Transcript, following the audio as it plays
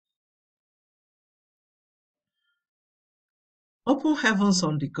Open Heavens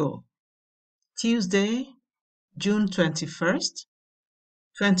on the Go, Tuesday, June 21st,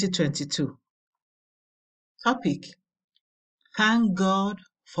 2022. Topic: Thank God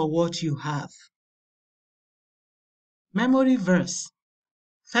for what you have. Memory verse: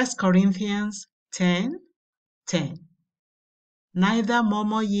 1 Corinthians 10:10. Neither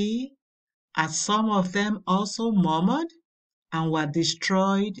murmur ye, as some of them also murmured and were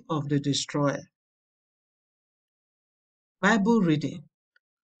destroyed of the destroyer. Bible reading: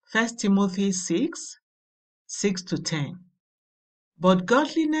 1 Timothy 6:6-10. But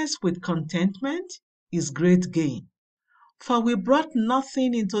godliness with contentment is great gain. For we brought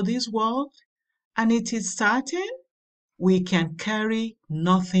nothing into this world, and it is certain we can carry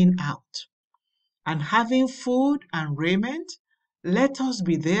nothing out. And having food and raiment, let us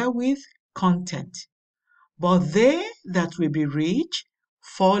be therewith content. But they that will be rich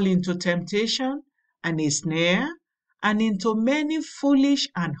fall into temptation and a snare, and into many foolish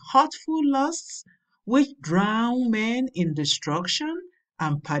and hurtful lusts, which drown men in destruction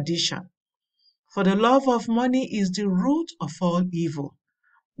and perdition. For the love of money is the root of all evil,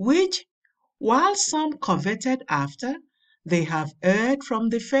 which, while some coveted after, they have erred from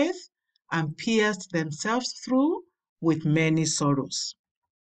the faith and pierced themselves through with many sorrows.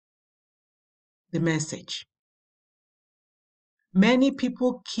 The message: many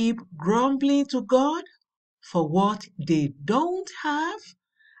people keep grumbling to God for what they don't have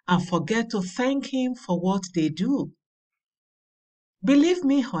and forget to thank Him for what they do. Believe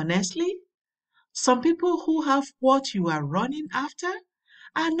me honestly, some people who have what you are running after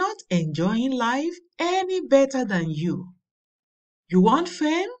are not enjoying life any better than you. You want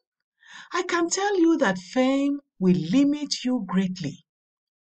fame? I can tell you that fame will limit you greatly.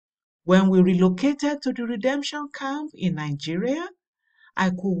 When we relocated to the redemption camp in Nigeria,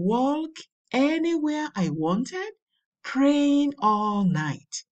 I could walk anywhere I wanted, praying all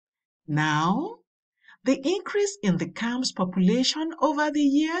night. Now, the increase in the camp's population over the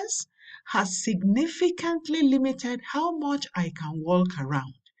years has significantly limited how much I can walk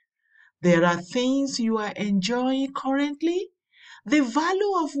around. There are things you are enjoying currently, the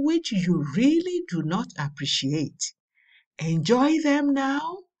value of which you really do not appreciate. Enjoy them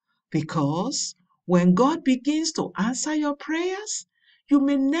now, because when God begins to answer your prayers, you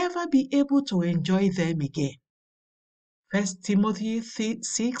may never be able to enjoy them again. 1 Timothy 6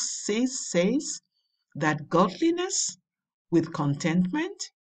 says that godliness with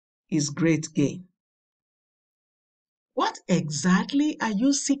contentment is great gain. What exactly are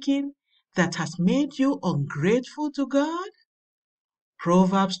you seeking that has made you ungrateful to God?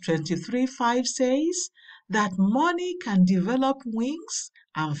 Proverbs 23:5 says that money can develop wings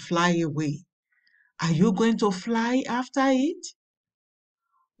and fly away. Are you going to fly after it?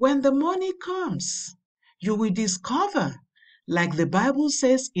 When the money comes, you will discover, like the Bible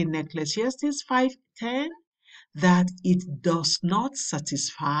says in Ecclesiastes 5:10, that it does not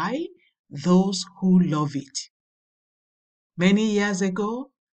satisfy those who love it. Many years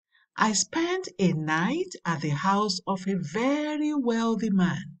ago, I spent a night at the house of a very wealthy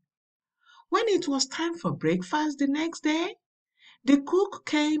man. When it was time for breakfast the next day, the cook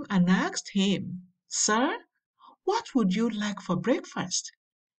came and asked him, "Sir, what would you like for breakfast?"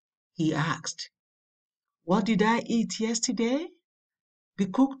 He asked, "What did I eat yesterday?" The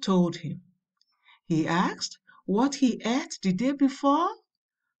cook told him. He asked what he ate the day before.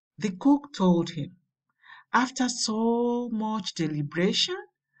 The cook told him. After so much deliberation,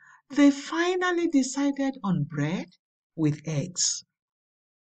 they finally decided on bread with eggs.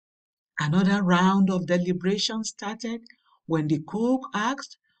 Another round of deliberation started when the cook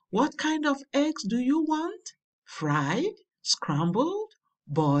asked, "What kind of eggs do you want? Fried, scrambled,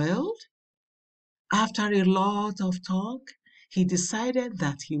 boiled?" After a lot of talk, he decided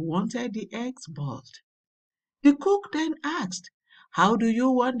that he wanted the eggs boiled. The cook then asked, "How do you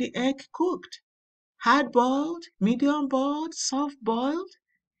want the egg cooked? Hard boiled, medium boiled, soft boiled?"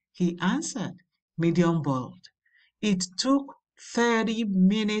 He answered, "Medium boiled." It took 30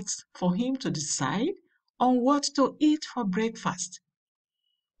 minutes for him to decide on what to eat for breakfast.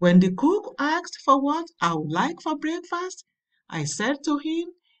 When the cook asked for what I would like for breakfast, I said to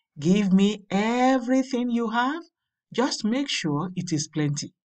him, "Give me everything you have, just make sure it is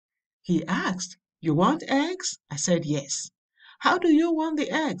plenty." He asked, "You want eggs?" I said, "Yes." "How do you want the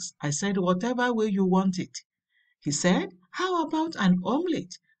eggs?" I said, "Whatever way you want it." He said, "How about an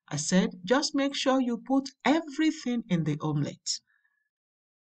omelette?" I said, "Just make sure you put everything in the omelette."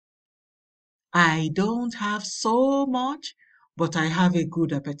 I don't have so much, but I have a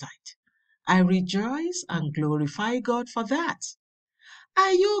good appetite. I rejoice and glorify God for that.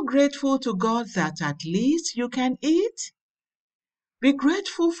 Are you grateful to God that at least you can eat? Be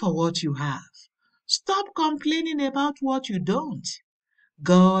grateful for what you have. Stop complaining about what you don't.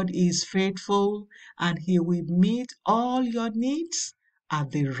 God is faithful and He will meet all your needs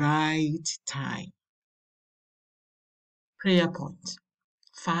at the right time. Prayer point.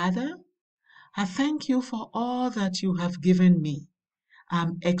 Father, I thank you for all that you have given me.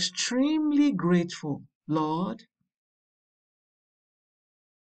 I'm extremely grateful, Lord.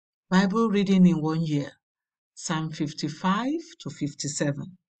 Bible reading in 1 year, Psalm 55 to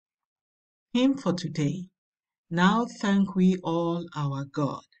 57. Hymn for today. Now thank we all our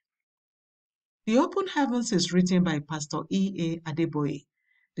God. The Open Heavens is written by Pastor E. A. Adeboye,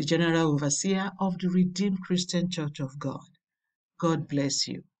 the General Overseer of the Redeemed Christian Church of God. God bless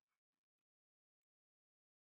you.